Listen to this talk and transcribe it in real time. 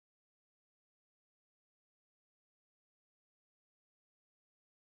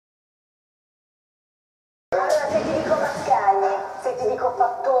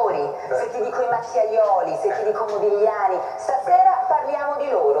Modigliani. Stasera parliamo di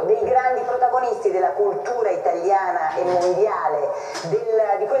loro, dei grandi protagonisti della cultura italiana e mondiale,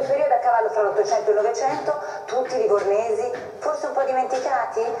 di quel periodo a cavallo tra l'Ottocento e il Novecento, tutti livornesi, forse un po'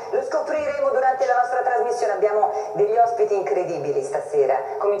 dimenticati? Lo scopriremo durante la nostra trasmissione. Abbiamo degli ospiti incredibili stasera.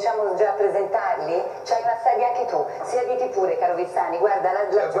 Cominciamo già a presentarli? C'hai una sedia anche tu. Siediti pure, caro Vissani. Guarda,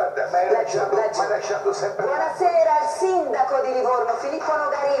 guarda, mi hai lasciato sempre. Buonasera al sindaco di Livorno, Filippo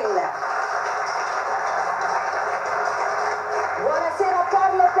Nogarin. Buonasera a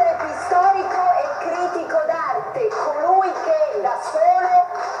Carlo Pepi, storico e critico d'arte, colui che da solo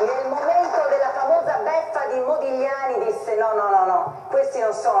nel momento della famosa beffa di Modigliani disse no, questi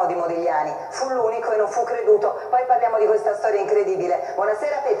non sono di Modigliani, fu l'unico e non fu creduto. Poi parliamo di questa storia incredibile.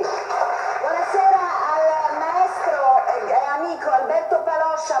 Buonasera Pepi. Buonasera al maestro e amico Alberto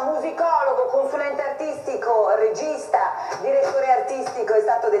Paloscia, musicologo, consulente artistico, regista, direttore artistico e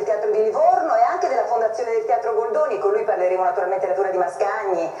stato del Teatro di Livorno e anche della Fondazione del Teatro Goldoni. Con lui parleremo naturalmente della Tura di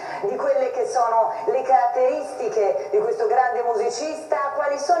Mascagni, di quelle che sono le caratteristiche di questo grande musicista,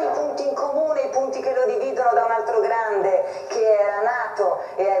 quali sono i punti in comune, i punti che lo dividono da un altro grande che era nato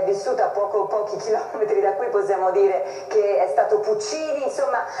e è vissuto a pochi chilometri da qui, possiamo dire che è stato Puccini.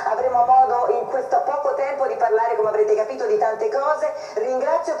 Insomma, avremo modo in questo poco tempo di parlare, come avrete capito, di tante cose.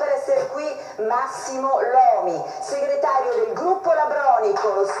 Ringrazio per essere qui Massimo Lomi, segretario del gruppo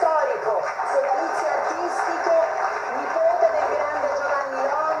Labronico, lo storico sodalizio artistico, nipote del grande Giovanni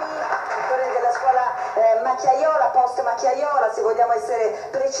Lomi, autore della scuola macchiaiola, post macchiaiola se vogliamo essere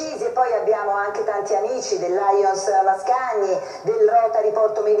precisi, e poi abbiamo anche tanti amici del Lions Mascagni, del Rotary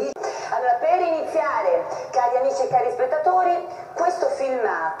Porto Medicina. Allora, per iniziare, cari amici e cari spettatori, questo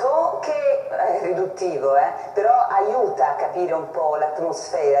filmato che è riduttivo, però aiuta a capire un po'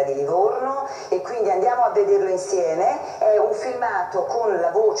 l'atmosfera di Livorno e quindi andiamo a vederlo insieme. È un filmato con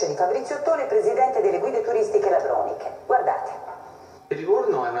la voce di Fabrizio Ottone, presidente delle guide turistiche labroniche. Guardate.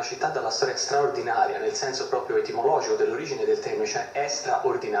 Livorno è una città dalla storia straordinaria, nel senso proprio etimologico dell'origine del termine, cioè è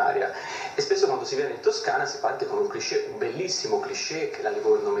straordinaria. E spesso quando si viene in Toscana si parte con un cliché, un bellissimo cliché, che è la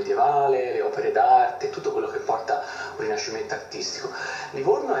Livorno medievale, le opere d'arte, tutto quello che porta un rinascimento artistico.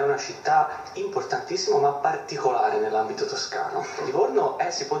 Livorno è una città importantissima ma particolare nell'ambito toscano. Livorno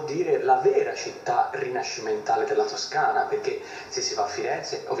è, si può dire, la vera città rinascimentale della Toscana, perché se si va a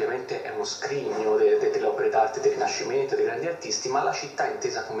Firenze ovviamente è uno scrigno delle opere d'arte del Rinascimento, dei grandi artisti, ma la città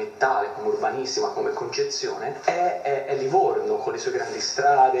intesa come tale, come urbanistica, come concezione, è Livorno, con le sue grandi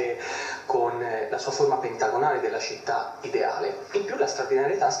strade, con la sua forma pentagonale della città ideale. In più la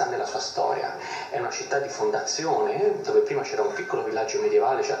straordinarietà sta nella sua storia. È una città di fondazione, dove prima c'era un piccolo villaggio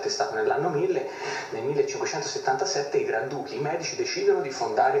medievale, già attestato nell'anno 1000, nel 1577 i granduchi, i medici, decidono di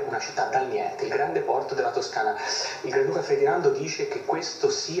fondare una città dal niente, il grande porto della Toscana. Il granduca Ferdinando dice che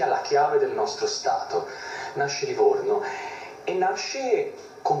questo sia la chiave del nostro Stato. Nasce Livorno. E nasce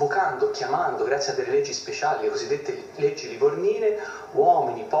convocando, chiamando, grazie a delle leggi speciali, le cosiddette leggi livornine,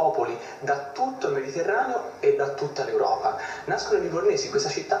 uomini, popoli da tutto il Mediterraneo e da tutta l'Europa. Nascono i livornesi, questa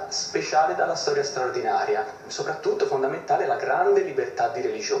città speciale dalla storia straordinaria, soprattutto fondamentale la grande libertà di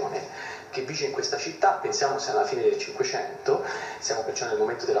religione che vige in questa città. Pensiamo sia alla fine del Cinquecento, siamo perciò nel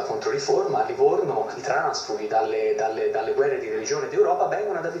momento della Controriforma. A Livorno i transfughi dalle guerre di religione d'Europa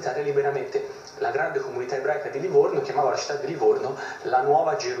vengono ad abitare liberamente. La grande comunità ebraica di Livorno chiamava la città di Livorno la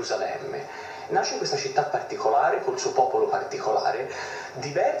Nuova Gerusalemme. Nasce in questa città particolare, col suo popolo particolare,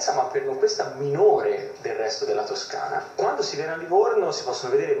 diversa ma per non questa minore del resto della Toscana. Quando si viene a Livorno si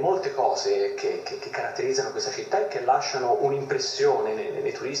possono vedere molte cose che caratterizzano questa città e che lasciano un'impressione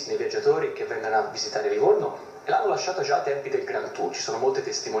nei turisti, nei viaggiatori che vengano a visitare Livorno. E l'hanno lasciata già a tempi del Grand Tour, ci sono molte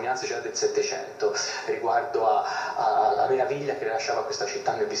testimonianze già del Settecento riguardo alla meraviglia che lasciava questa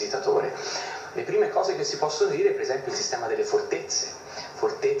città nel visitatore. Le prime cose che si possono dire, per esempio, il sistema delle fortezze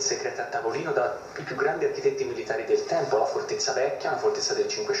create a tavolino dai più grandi architetti militari del tempo, la fortezza vecchia, una fortezza del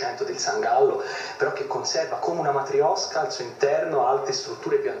Cinquecento, del San Gallo, però che conserva come una matriosca al suo interno alte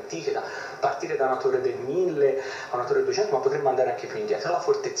strutture più antiche, da partire da una torre del 1000 a una torre del 200, ma potremmo andare anche più indietro, la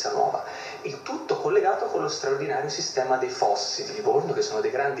fortezza nuova. Il tutto collegato con lo straordinario sistema dei fossi di Livorno, che sono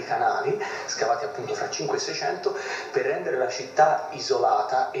dei grandi canali scavati appunto fra 5 e 600 per rendere la città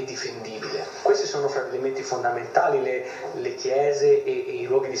isolata e difendibile. Questi sono fra gli elementi fondamentali, le chiese e i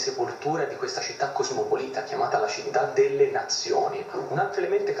luoghi di sepoltura di questa città cosmopolita, chiamata la città delle nazioni. Un altro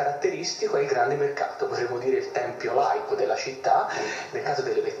elemento caratteristico è il grande mercato, potremmo dire il tempio laico della città, il mercato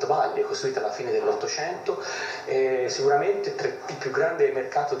delle vettovaglie, costruito costruita alla fine dell'Ottocento, sicuramente il più grande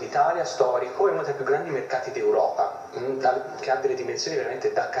mercato d'Italia storico e uno dei più grandi mercati d'Europa, che ha delle dimensioni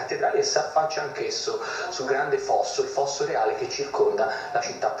veramente da cattedrale e si affaccia anch'esso sul grande fosso, il fosso reale che circonda la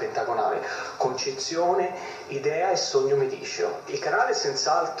città pentagonale. Concezione, idea e sogno mediceo. Il canale è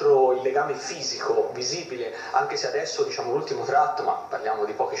senz'altro il legame fisico, visibile, anche se adesso diciamo l'ultimo tratto, ma parliamo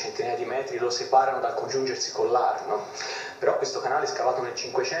di poche centinaia di metri, lo separano dal congiungersi con l'Arno. Però questo canale scavato nel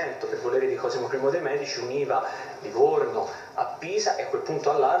Cinquecento per volere di Cosimo I dei Medici univa Livorno a Pisa e a quel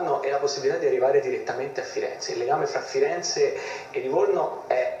punto all'Arno e la possibilità di arrivare direttamente a Firenze. Il legame fra Firenze e Livorno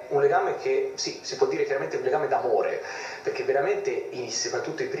è un legame che, sì, si può dire chiaramente un legame d'amore, perché veramente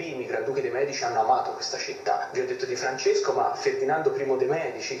soprattutto i primi Granduchi dei Medici hanno amato questa città. Vi ho detto di Francesco, ma Ferdinando I dei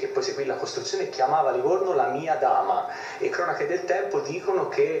Medici, che poi seguì la costruzione, chiamava Livorno la mia dama, e cronache del tempo dicono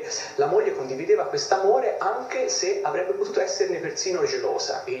che la moglie condivideva quest'amore anche se avrebbe potuto esserne persino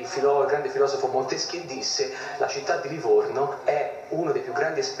gelosa. Il grande filosofo Montesquieu disse: la città di Livorno è uno dei più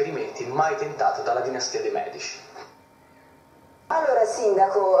grandi esperimenti mai tentato dalla dinastia dei Medici. Allora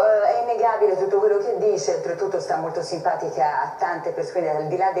Sindaco, è innegabile tutto quello che dice, oltretutto sta molto simpatica a tante persone, al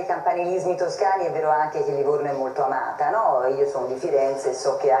di là dei campanilismi toscani è vero anche che Livorno è molto amata, no? Io sono di Firenze e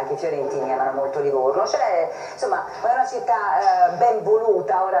so che anche i fiorentini amano molto Livorno, cioè insomma è una città ben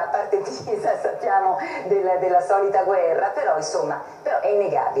voluta, ora a parte Pisa sappiamo della solita guerra, però insomma è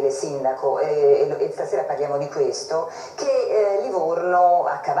innegabile Sindaco, e stasera parliamo di questo, che Livorno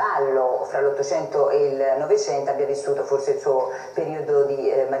a cavallo fra l'Ottocento e il Novecento abbia vissuto forse il suo periodo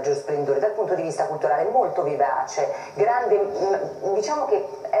di maggior splendore dal punto di vista culturale, molto vivace, grande, diciamo che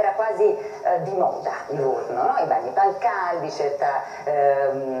era quasi di moda Livorno, no? I bagni pancaldi,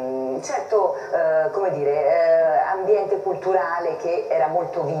 certo come dire, ambiente culturale che era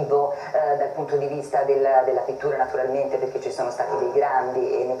molto vivo dal punto di vista della pittura naturalmente, perché ci sono stati dei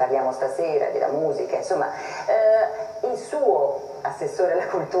grandi e ne parliamo stasera, della musica, insomma il suo assessore alla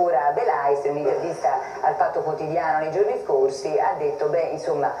cultura Belais, in un'intervista al Fatto Quotidiano nei giorni scorsi, ha detto, beh,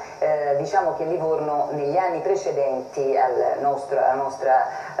 insomma, diciamo che Livorno negli anni precedenti al nostro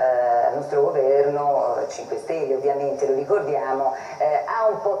governo, 5 Stelle ovviamente lo ricordiamo, ha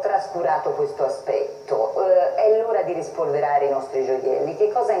un po' trascurato questo aspetto. È l'ora di rispolverare i nostri gioielli.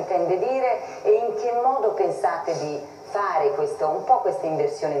 Che cosa intende dire e in che modo pensate di fare un po' questa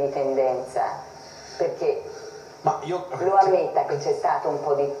inversione di tendenza? Perché lo ammetta che c'è stato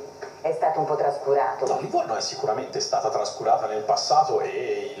è stato un po' trascurato. No, Livorno è sicuramente stata trascurata nel passato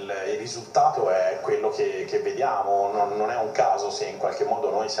e il risultato è quello che vediamo. Non è un caso se in qualche modo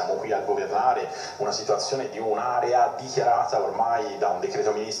noi siamo qui a governare una situazione di un'area dichiarata ormai da un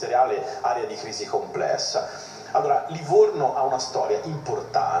decreto ministeriale area di crisi complessa. Allora, Livorno ha una storia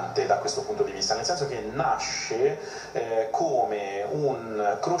importante da questo punto di vista, nel senso che nasce come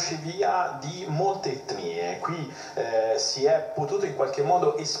un crocevia di molte etnie. Qui si è potuto in qualche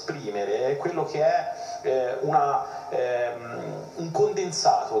modo esprimere quello che è un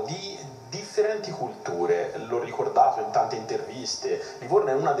condensato di differenti culture. L'ho ricordato in tante interviste,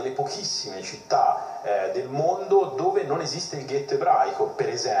 Livorno è una delle pochissime città del mondo dove non esiste il ghetto ebraico, per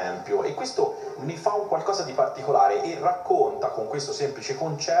esempio, e questo ne fa un qualcosa di particolare e racconta con questo semplice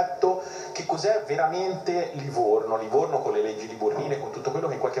concetto che cos'è veramente Livorno con le leggi livornine, con tutto quello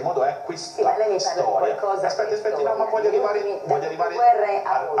che in qualche modo è questa storia. Aspetti, no, ma voglio arrivare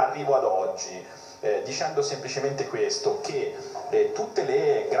arrivo ad oggi. Dicendo semplicemente questo, che tutte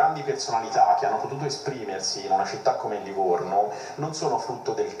le grandi personalità che hanno potuto esprimersi in una città come Livorno non sono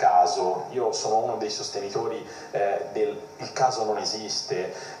frutto del caso. Io sono uno dei sostenitori del il caso non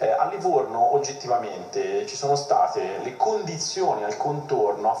esiste. A Livorno oggettivamente ci sono state le condizioni al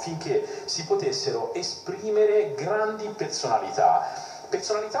contorno affinché si potessero esprimere grandi personalità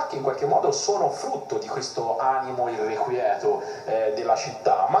che in qualche modo sono frutto di questo animo irrequieto della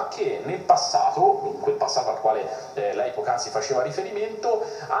città, ma che nel passato, in quel passato al quale lei poc'anzi faceva riferimento,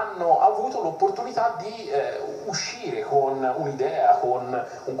 hanno avuto l'opportunità di uscire con un'idea, con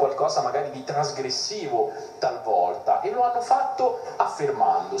un qualcosa magari di trasgressivo talvolta, e lo hanno fatto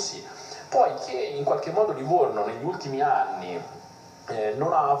affermandosi. Poi che in qualche modo Livorno negli ultimi anni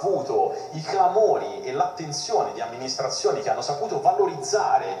non ha avuto i clamori e l'attenzione di amministrazioni che hanno saputo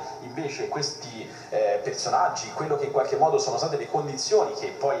valorizzare invece questi personaggi, quello che in qualche modo sono state le condizioni che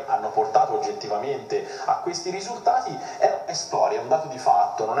poi hanno portato oggettivamente a questi risultati, è storia, è un dato di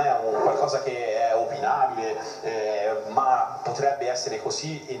fatto, non è un qualcosa che è opinabile, ma potrebbe essere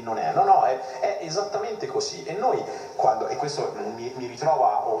così e non è. No, è esattamente così. E noi, e questo mi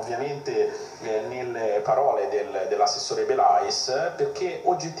ritrova ovviamente nelle parole dell'assessore Belais, perché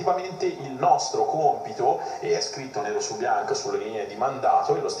oggettivamente il nostro compito, e è scritto nero su bianco sulle linee di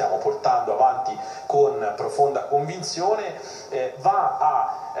mandato, e lo stiamo portando avanti con profonda convinzione, va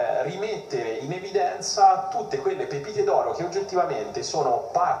a rimettere in evidenza tutte quelle pepite d'oro che oggettivamente sono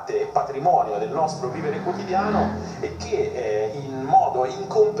parte e patrimonio del nostro vivere quotidiano e che in modo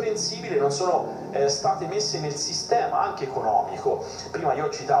incomprensibile non sono state messe nel sistema anche economico. Prima io ho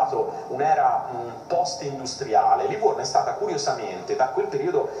citato un'era post-industriale. Livorno è stata curiosamente, da quel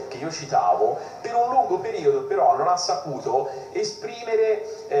periodo che io citavo, per un lungo periodo però non ha saputo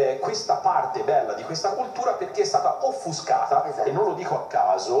esprimere questa parte bella di questa cultura, perché è stata offuscata, esatto, e non lo dico a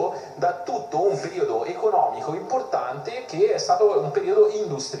caso, da tutto un periodo economico importante che è stato un periodo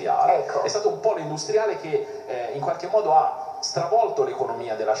industriale. Ecco. È stato un polo industriale che in qualche modo ha stravolto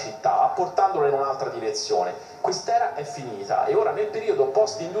l'economia della città portandola in un'altra direzione. Quest'era è finita e ora nel periodo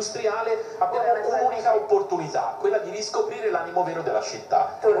post-industriale abbiamo un'unica opportunità, quella di riscoprire l'animo vero della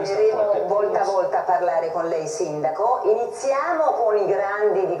città. Torneremo volta a volta a parlare con lei, sindaco. Iniziamo con i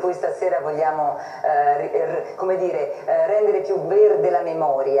grandi di cui stasera vogliamo come dire, rendere più verde la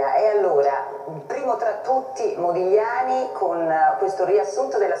memoria. E allora, primo tra tutti Modigliani, con questo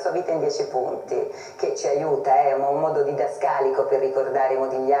riassunto della sua vita in 10 punti che ci aiuta, è un modo didascalico per ricordare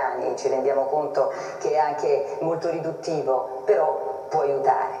Modigliani. Ci rendiamo conto che è anche molto riduttivo, però può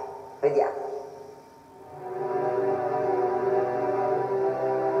aiutare. Vediamo.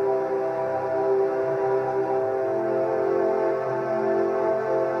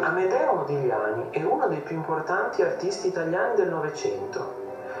 Amedeo Modigliani è uno dei più importanti artisti italiani del Novecento.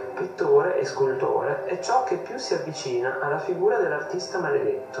 Pittore e scultore è ciò che più si avvicina alla figura dell'artista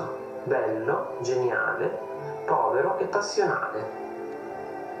maledetto, bello, geniale, povero e passionale.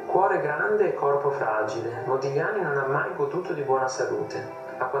 Cuore grande e corpo fragile, Modigliani non ha mai goduto di buona salute.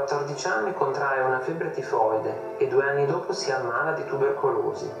 A 14 anni contrae una febbre tifoide e 2 anni dopo si ammala di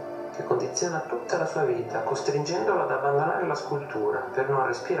tubercolosi, che condiziona tutta la sua vita, costringendolo ad abbandonare la scultura per non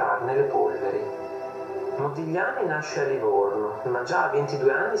respirarne le polveri. Modigliani nasce a Livorno, ma già a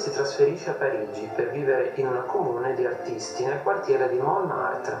 22 anni si trasferisce a Parigi per vivere in una comune di artisti nel quartiere di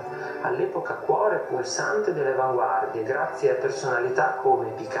Montmartre, all'epoca cuore pulsante delle avanguardie, grazie a personalità come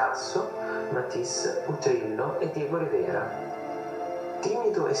Picasso, Matisse, Utrillo e Diego Rivera.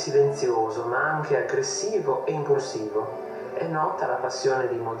 Timido e silenzioso, ma anche aggressivo e impulsivo, è nota la passione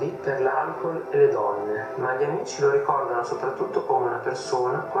di Modi per l'alcol e le donne, ma gli amici lo ricordano soprattutto come una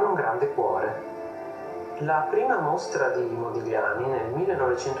persona con un grande cuore. La prima mostra di Modigliani nel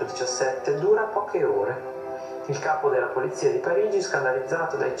 1917 dura poche ore. Il capo della polizia di Parigi,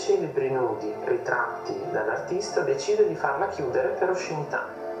 scandalizzato dai celebri nudi ritratti dall'artista, decide di farla chiudere per oscenità.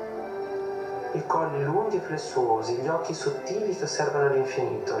 I colli lunghi e flessuosi, gli occhi sottili che osservano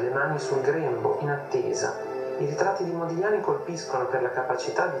l'infinito, le mani sul grembo, in attesa. I ritratti di Modigliani colpiscono per la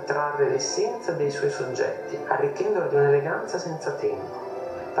capacità di trarre l'essenza dei suoi soggetti, arricchendola di un'eleganza senza tempo.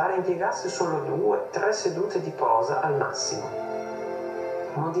 Pare impiegasse solo 2-3 sedute di posa al massimo.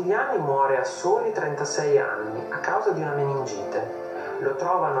 Modigliani muore a soli 36 anni a causa di una meningite. Lo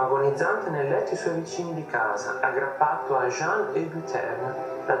trovano agonizzante nel letto i suoi vicini di casa, aggrappato a Jeanne Hébuterne,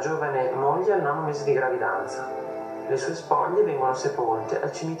 la giovane moglie al 9° mese di gravidanza. Le sue spoglie vengono sepolte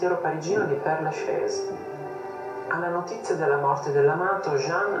al cimitero parigino di Père Lachaise. Alla notizia della morte dell'amato,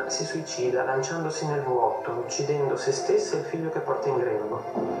 Jeanne si suicida lanciandosi nel vuoto, uccidendo se stessa e il figlio che porta in grembo.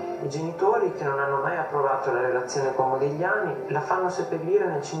 I genitori, che non hanno mai approvato la relazione con Modigliani, la fanno seppellire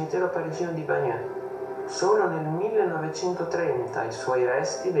nel cimitero parigino di Bagneux. Solo nel 1930 i suoi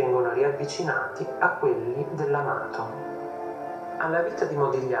resti vengono riavvicinati a quelli dell'amato. Alla vita di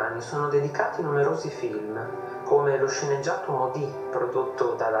Modigliani sono dedicati numerosi film, come lo sceneggiato Modi,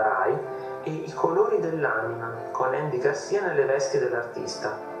 prodotto dalla Rai, e I colori dell'anima, con Andy Garcia nelle vesti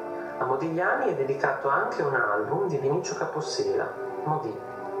dell'artista. A Modigliani è dedicato anche un album di Vinicio Capossela, Modi.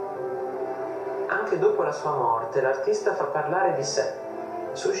 Anche dopo la sua morte l'artista fa parlare di sé.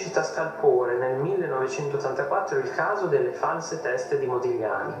 Suscita scalpore nel 1984 il caso delle false teste di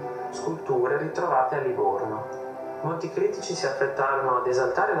Modigliani, sculture ritrovate a Livorno. Molti critici si affrettarono ad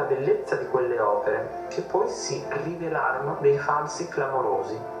esaltare la bellezza di quelle opere, che poi si rivelarono dei falsi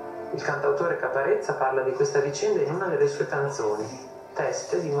clamorosi. Il cantautore Caparezza parla di questa vicenda in una delle sue canzoni,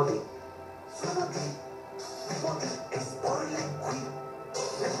 Teste di Modi. Sono qui, Modi esporle qui,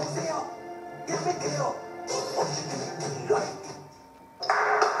 nel museo di Amedeo, oggi lo è.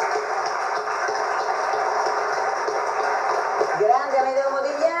 Grande Amedeo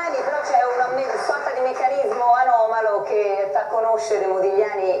Modigliani, però c'è una sorta di meccanismo anomalo che fa conoscere conoscere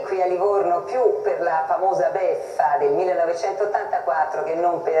Modigliani qui a Livorno più per la famosa beffa del 1984 che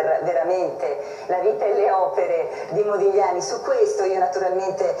non per veramente la vita e le opere di Modigliani. Su questo io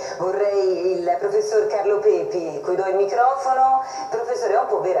naturalmente vorrei il professor Carlo Pepi, cui do il microfono. Professore, è un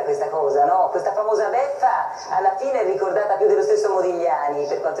po' vera questa cosa, no? Questa famosa beffa alla fine è ricordata più dello stesso Modigliani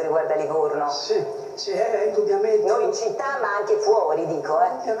per quanto riguarda Livorno. Sì, è indubbiamente... Non in città ma anche fuori, dico.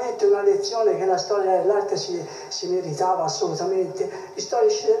 Ovviamente una lezione che la storia dell'arte si meritava assolutamente. Gli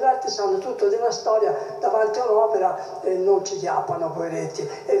storici dell'arte sanno tutto della storia, davanti a un'opera non ci chiappano, poveretti.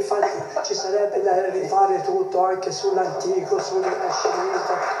 E infatti ci sarebbe da rifare tutto anche sull'antico, sul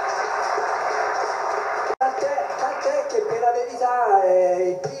Rinascimento. Tant'è che per la verità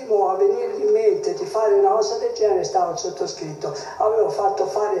il primo a venirmi in mente di fare una cosa del genere stava il sottoscritto. Avevo fatto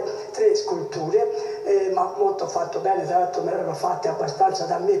fare 3 sculture, ma molto fatto bene, tra l'altro me le ero fatte abbastanza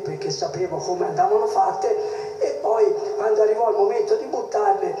da me perché sapevo come andavano fatte, e poi quando arrivò il momento di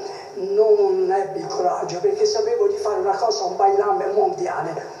buttarle non ebbi il coraggio perché sapevo di fare una cosa, un bailamme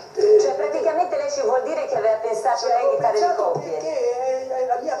mondiale. Cioè praticamente lei ci vuol dire che aveva pensato lei di fare le copie? Perché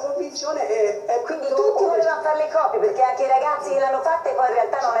la mia convinzione è quindi tutti volevano fare le copie, perché anche i ragazzi che l'hanno fatta e poi in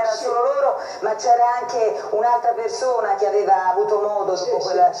realtà non erano solo loro, ma c'era anche un'altra persona che aveva avuto modo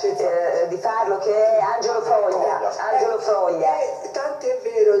dopo di farlo, che è Angelo Froglia. Tant'è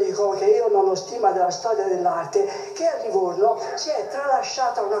vero, dico, che io non ho stima della storia dell'arte, che a Livorno si è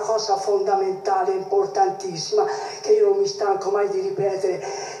tralasciata una cosa fondamentale, importantissima, che io non mi stanco mai di ripetere.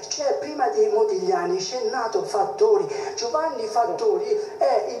 Cioè, prima di Modigliani c'è nato Fattori. Giovanni Fattori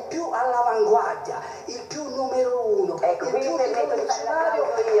è il più all'avanguardia, il più numero 1, ecco, il più rivoluzionario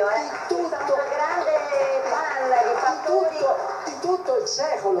di tutto il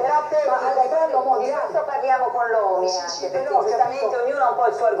secolo. Però a livello mondiale. Di questo parliamo con l'OMI, perché giustamente ognuno ha un po'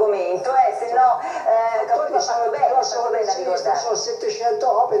 il suo argomento, se no sono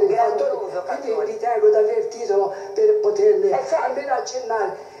 700 opere di Fattori, quindi ritengo di aver titolo per poterle almeno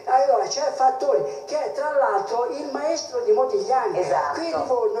accennare. Allora c'è Fattori che è tra l'altro il maestro di Modigliani. Esatto. Qui a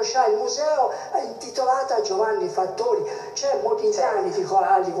Livorno c'è il museo intitolato a Giovanni Fattori, c'è Modigliani, dico,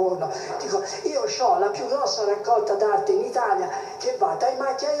 a Livorno. Dico, io ho la più grossa raccolta d'arte in Italia che va dai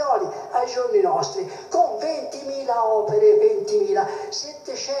macchiaioli ai giorni nostri, con 20.000 opere,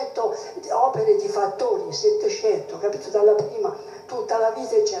 700 opere di Fattori, 700, capito, dalla prima tutta la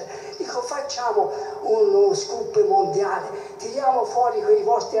vita, eccetera. Dico, facciamo uno scoop mondiale, tiriamo fuori quei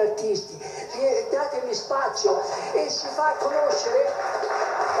vostri artisti, datemi spazio e si fa conoscere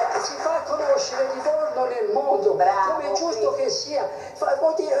Livorno nel mondo. Bravo, come è giusto che sia.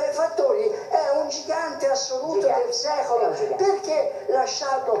 Fattori è un gigante assoluto del secolo, perché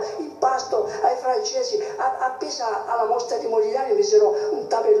lasciarlo in pasto ai francesi? A Pisa, alla mostra di Modigliani, misero un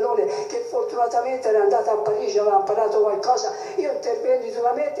tabellone che fortunatamente era andato a Parigi, aveva imparato qualcosa. Io intervenni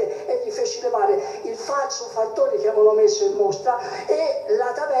duramente e gli feci levare il falso Fattori che avevano messo in mostra e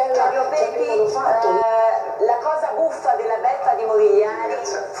la tabella Carlo che avevano fatto. La cosa buffa della beffa di Modigliani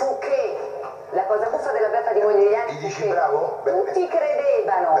fu che Dici bravo? Tutti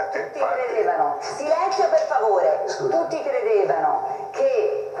credevano, silenzio per favore, tutti credevano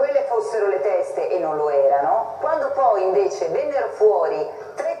che quelle fossero le teste e non lo erano, quando poi invece vennero fuori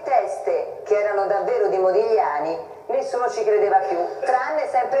 3 teste che erano davvero di Modigliani, nessuno ci credeva più, tranne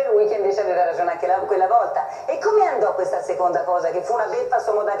sempre lui che invece aveva ragione anche quella volta. E come andò questa seconda cosa, che fu una beffa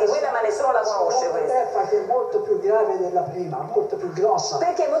sommoda anche quella, ma nessuno la conosce questa? Una beffa che è molto più grave della prima, molto più grossa.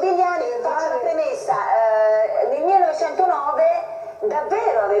 Perché Modigliani, faccio la premessa, nel 1909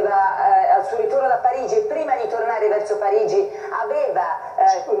 davvero aveva al suo ritorno da Parigi, e prima di tornare verso Parigi aveva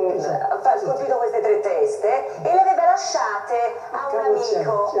scolpito queste 3 teste e le aveva lasciate a un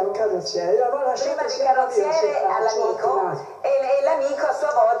amico. Un carrozziere. Prima del carrozziere all'amico e l'amico a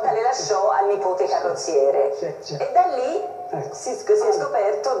sua volta le lasciò al nipote carrozziere. E da lì si è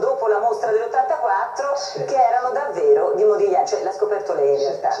scoperto, dopo la mostra dell'84, che erano davvero di Modigliani, cioè l'ha scoperto lei in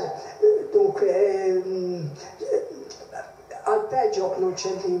realtà. Dunque, al peggio non c'è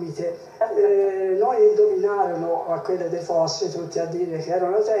limite. Noi indovinarono a quelle dei Fossi tutti a dire che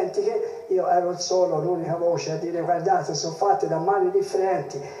erano autentiche, io ero il solo, l'unica voce a dire guardate, sono fatte da mani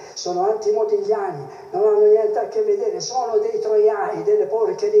differenti, sono antimodigliani, non hanno niente a che vedere, sono dei troiani, delle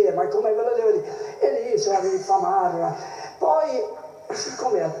porcherie, ma come ve lo devo dire? E lì insomma mi infamarono. Poi,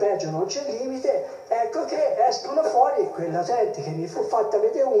 siccome al peggio non c'è limite, ecco che escono fuori quella gente che mi fu fatta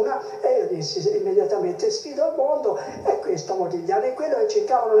vedere una, e io dissi immediatamente sfido al mondo, e questo Modigliani, e quello che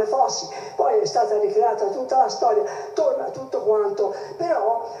cercavano le Fossi. Poi è stata ricreata tutta la storia, torna tutto quanto,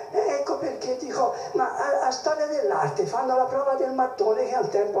 però ecco perché dico, dico, ma a storia dell'arte fanno la prova del mattone, che al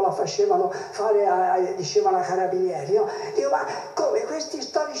tempo la facevano fare, dicevano ai carabinieri, no? Dico, ma come questi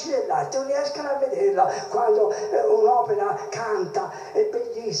storici dell'arte non riescono a vederla quando un'opera canta, è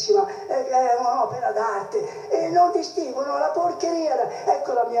bellissima, è un'opera d'arte, e non distinguono la porcheria.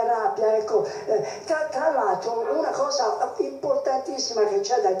 Ecco la mia rabbia, ecco. Tra l'altro una cosa importantissima che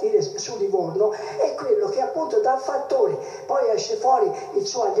c'è da dire su Livorno è quello che appunto da Fattori poi esce fuori il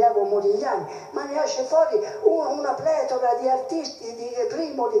suo allievo Modigliani, ma ne esce fuori una pletora di artisti di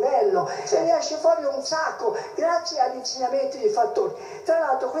primo livello, e ne esce fuori un sacco grazie agli insegnamenti di Fattori. Tra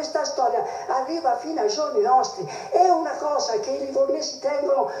l'altro questa storia arriva fino ai giorni nostri, è una cosa che i livornesi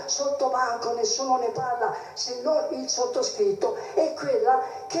tengono sotto banco, nessuno ne parla se non il sottoscritto, è quella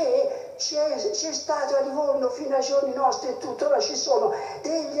che c'è stato a Livorno fino ai giorni nostri, e tuttora ci sono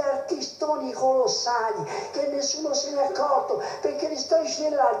degli artistoni colossali che nessuno se ne è accorto, perché gli storici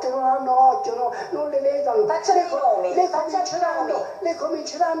dell'arte non hanno occhio, non le vedono. Facciano i nomi, le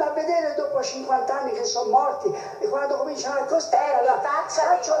cominceranno a vedere dopo 50 anni che sono morti, e quando cominciano a costare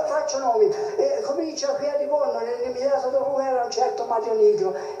faccio nomi. Comincia qui a Livorno nell'immediato dopoguerra un certo Mario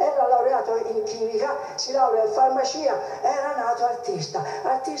Nigro, era laureato in chimica, si laurea in farmacia, era nato artista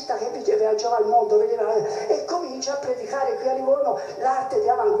che viaggiava al mondo, vedeva, e comincia a predicare qui a Livorno l'arte di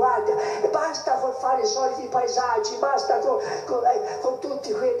avanguardia, e basta col fare i soliti paesaggi, basta con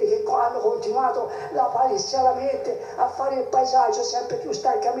tutti quelli che hanno continuato lapalissianamente a fare il paesaggio sempre più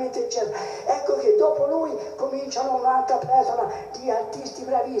stancamente, eccetera. Ecco che dopo lui cominciano un'altra pletora di artisti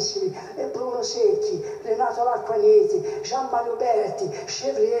bravissimi, Bruno Secchi, Renato Lacquaniti, Gian Mario Berti,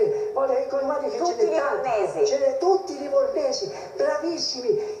 Chevrier, tutti livornesi, tutti livornesi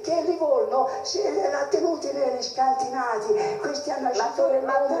bravissimi, che Livorno l'ha tenuti negli scantinati, questi hanno agito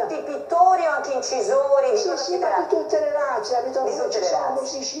ma tutti pittori o anche incisori? Sì, ma di tutte le razze, ci sono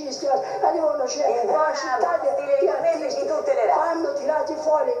musicisti, a Livorno c'è una città di artisti, di tutte le razze. vanno tirati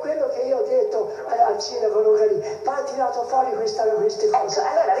fuori, quello che io ho detto al sindaco Rogali, va tirato fuori queste cose.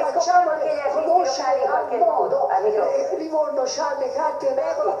 Allora, facciamole conoscere al mondo. Livorno ha le carte in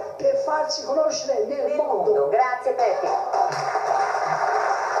regola per farsi conoscere nel mondo. Grazie Pepi.